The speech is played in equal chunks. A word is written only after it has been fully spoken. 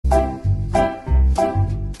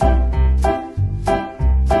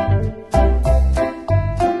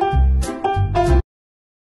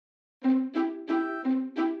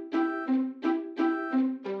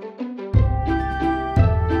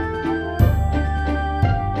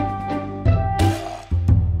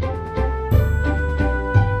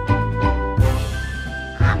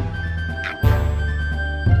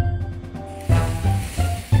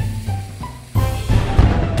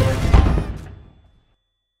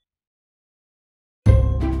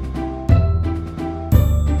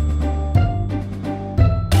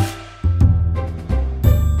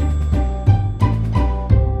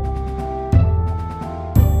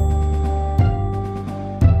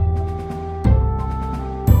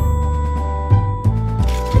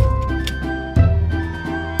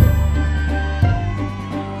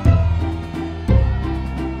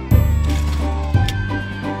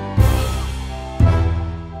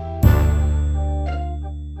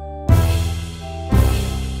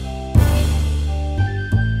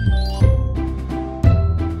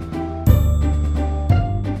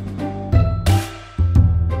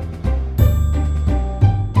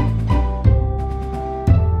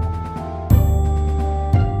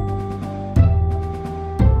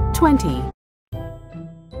20.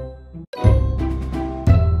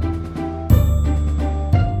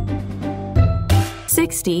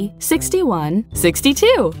 60, 61,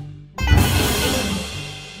 62.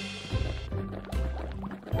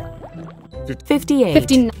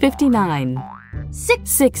 58, 59.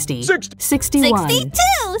 60, 61,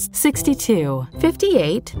 62,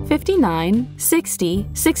 58, 59, 60,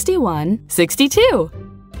 61, 62.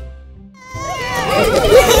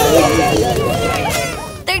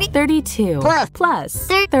 32 plus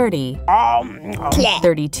 30.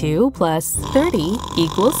 32 plus 30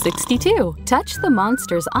 equals 62. Touch the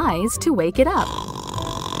monster's eyes to wake it up.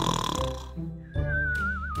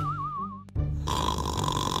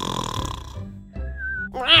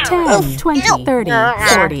 10, 20, 30,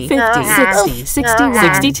 40, 50, 60, 61,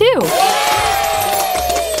 62.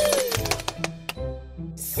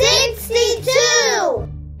 62!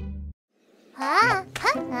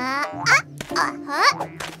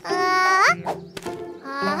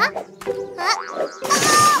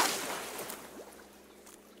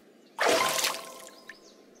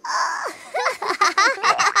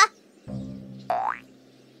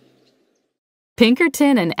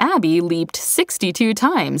 Pinkerton and Abby leaped 62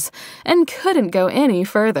 times and couldn't go any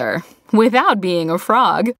further without being a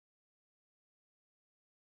frog.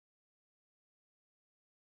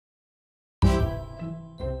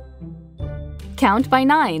 Count by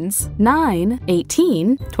nines. 9,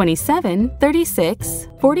 18, 27, 36,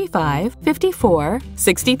 45, 54,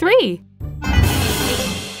 63.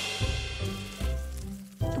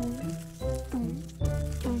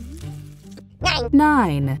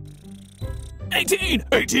 9. 18,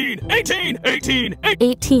 18, 18, 18,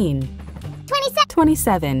 18.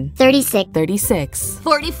 27. 36. 36.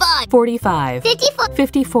 45. 45. 54.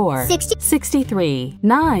 54. 60. 63.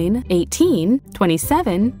 9, 18,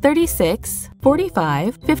 27, 36,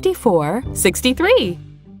 45, 54, 63.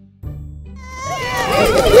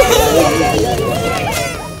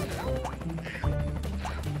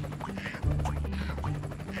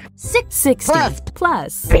 60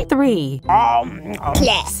 plus 3.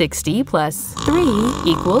 60 plus 3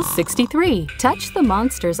 equals 63. Touch the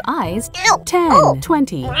monster's eyes. 10,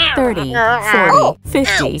 20, 30, 40,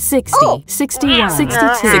 50, 60, 61,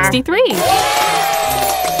 62, 63.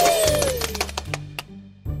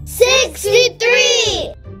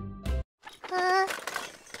 63!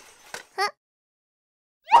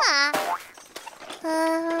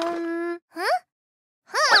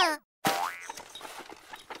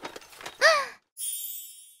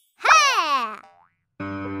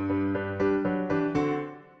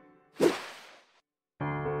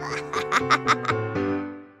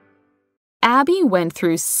 Abby went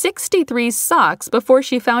through 63 socks before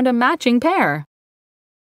she found a matching pair.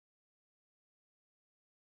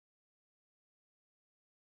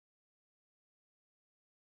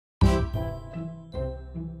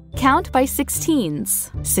 Count by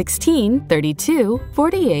 16s. 16, 32,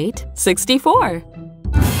 48, 64.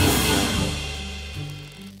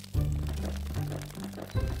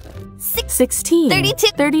 16,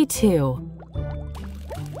 32.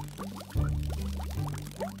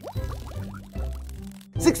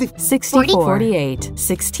 64, 48,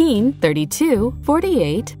 16, 32,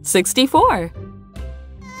 48, 64.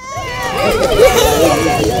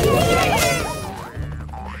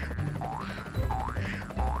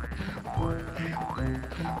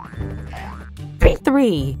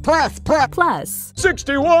 3 plus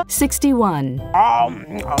 61. 61.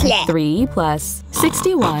 3 plus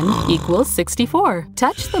 61 equals 64.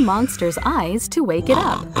 Touch the monster's eyes to wake it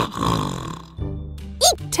up.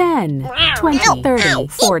 10, 20, 30,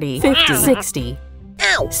 40, 50, 60,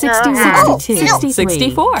 61, 62,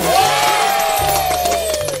 64.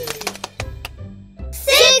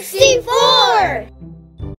 64!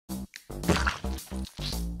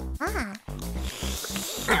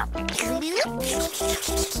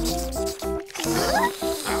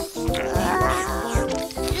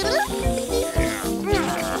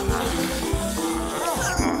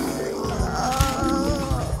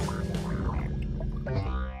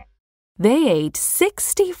 They ate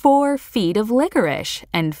 64 feet of licorice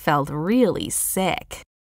and felt really sick.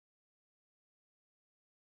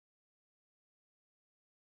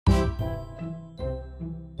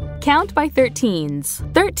 Count by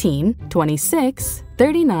 13s. 13, 26,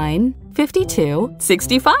 39, 52,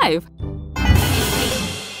 65.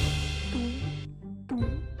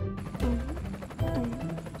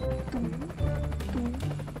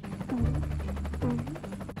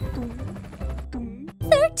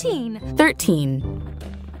 13.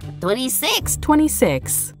 26.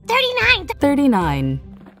 26. 39. 39.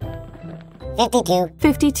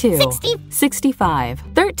 52, 65,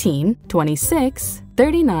 13, 26,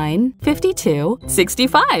 39, 52,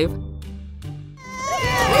 65.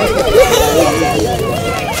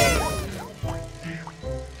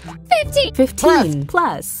 15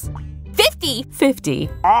 plus 50. 50.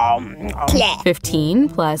 15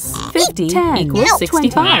 plus 50 equals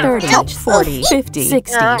 65. 30, 40, 50,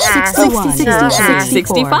 60, 61, 62,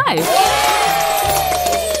 65.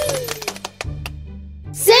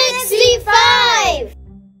 65.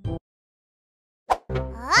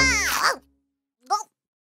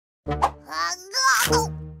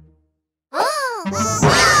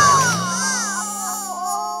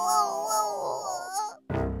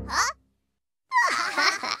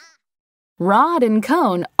 Rod and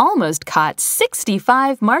Cone almost caught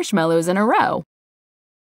 65 marshmallows in a row.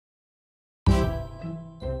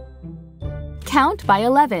 Count by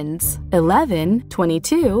 11s. 11,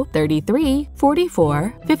 22, 33,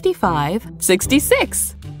 44, 55,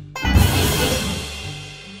 66.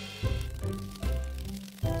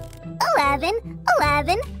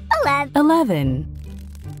 11.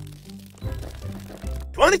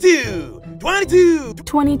 22, 22.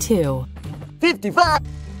 22. 55.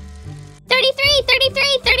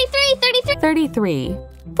 33. 33.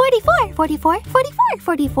 44.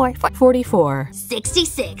 44.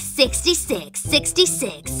 66. 66.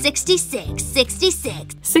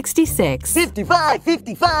 55.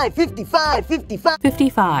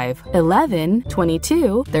 55. 11,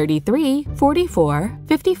 22, 33, 44,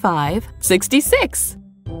 55, 66.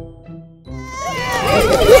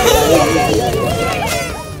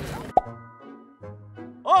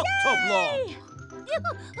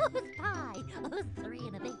 3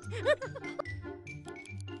 and a bit.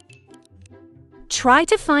 Try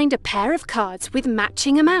to find a pair of cards with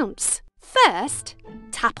matching amounts. First,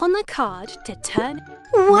 tap on the card to turn.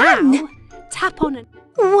 1. Now, tap on a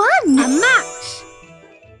 1. match.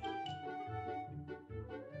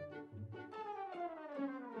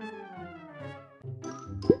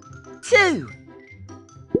 Two.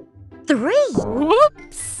 3.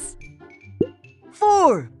 Whoops!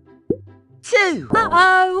 4. 2.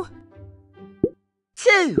 Uh-oh!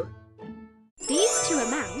 2. These two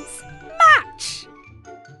amounts match.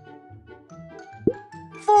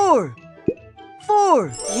 4.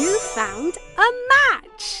 4. You found a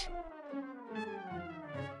match.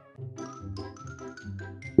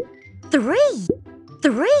 3.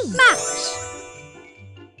 Match.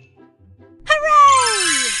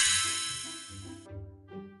 Hooray!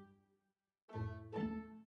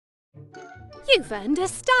 You've earned a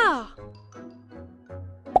star.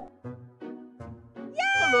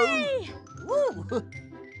 Yay! Woo.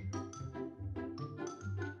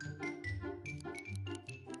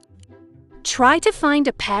 Try to find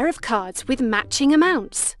a pair of cards with matching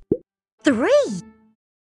amounts. 3.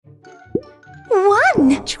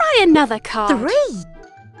 1. Try another card.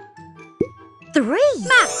 3.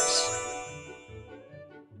 Match.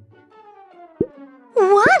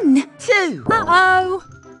 1. 2. Uh-oh!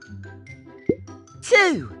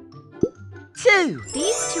 2. 2.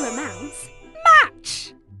 These two amounts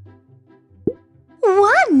match.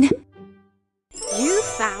 1. You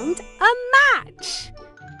found a match.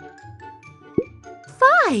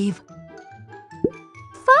 5.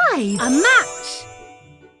 A match.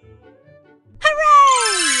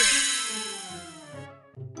 Hooray!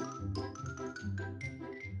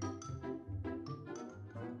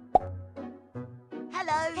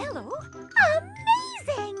 Hello.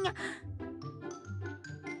 Amazing!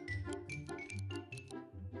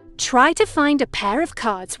 Try to find a pair of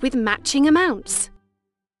cards with matching amounts.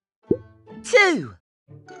 2.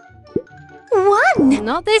 1.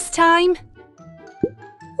 Not this time.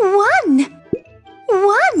 1.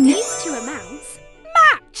 These two amounts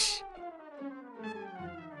match.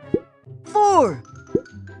 4.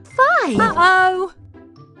 5. Uh-oh!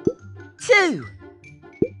 2.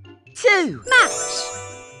 2. Match.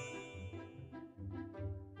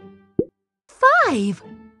 5.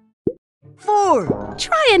 4.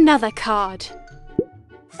 Try another card.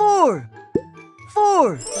 4.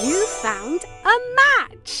 4. You found a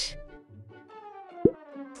match.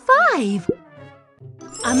 5.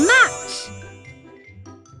 A match.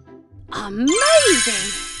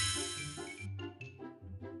 Amazing!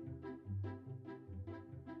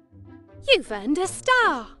 You've earned a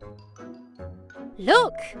star.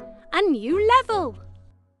 Look, a new level.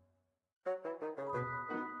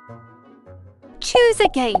 Choose a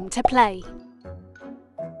game to play.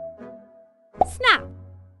 Snap.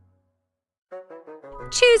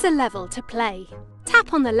 Choose a level to play.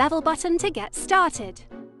 Tap on the level button to get started.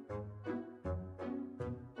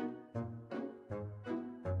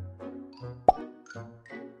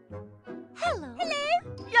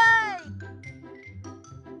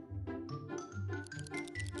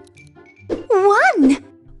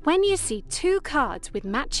 When you see two cards with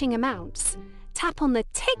matching amounts, tap on the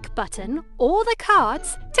tick button or the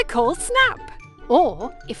cards to call Snap.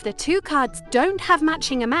 Or, if the two cards don't have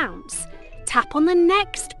matching amounts, tap on the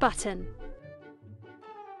next button.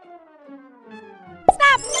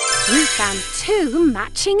 Snap! You found two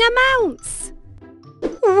matching amounts.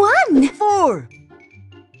 1, 4,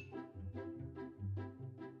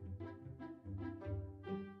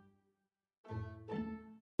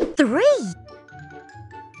 3,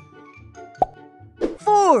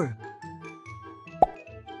 4,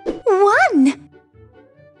 1,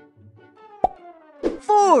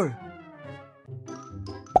 4,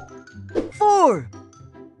 4.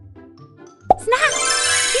 Snap!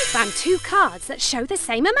 You found two cards that show the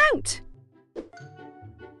same amount.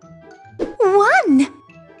 1,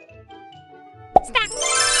 Snap!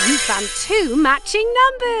 You found two matching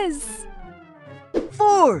numbers.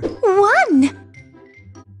 4, 1,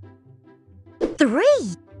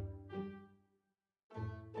 3,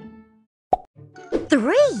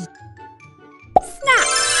 3, Snap!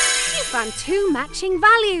 You found two matching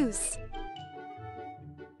values.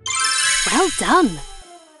 Well done!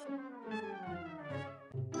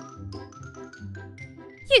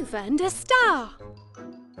 You've earned a star.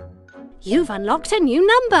 You've unlocked a new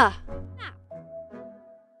number.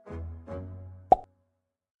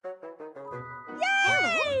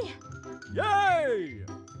 Yay! Yay!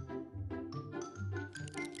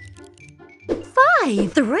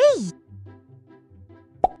 5, 3,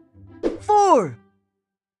 4,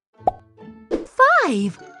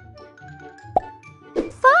 5,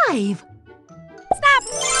 5, Snap!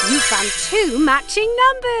 You found two matching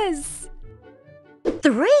numbers.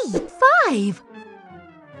 3, 5,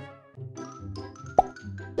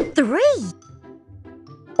 3,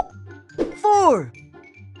 4,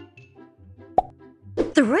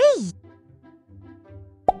 3,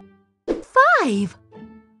 5,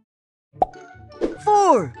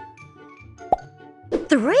 4,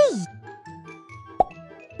 3,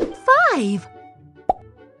 5,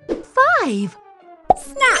 5.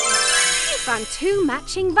 Snap! You found two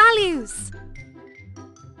matching values.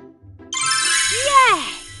 Yay!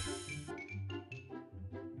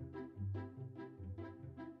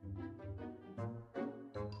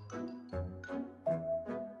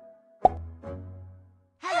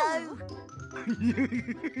 Hello.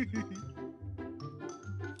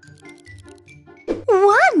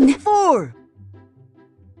 1, 4,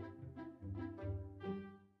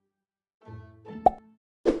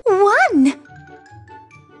 1,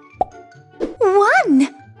 1.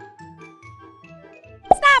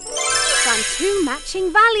 Snap! You found two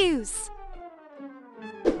matching values.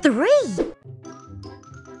 3,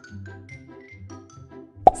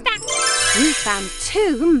 Snap! You found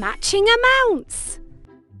two matching amounts.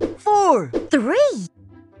 4, 3,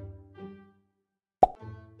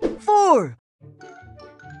 4,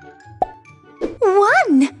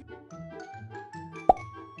 1,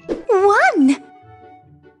 1.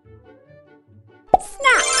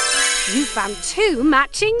 Snap! You found two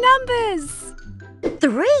matching numbers.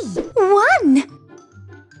 3, 1,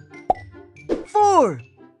 4,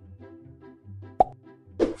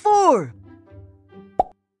 4.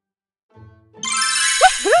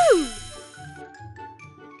 Woohoo!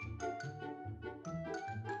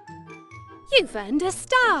 You've earned a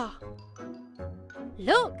star.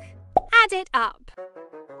 Look, add it up.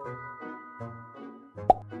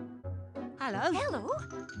 Hello. Hello.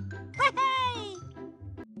 Hey!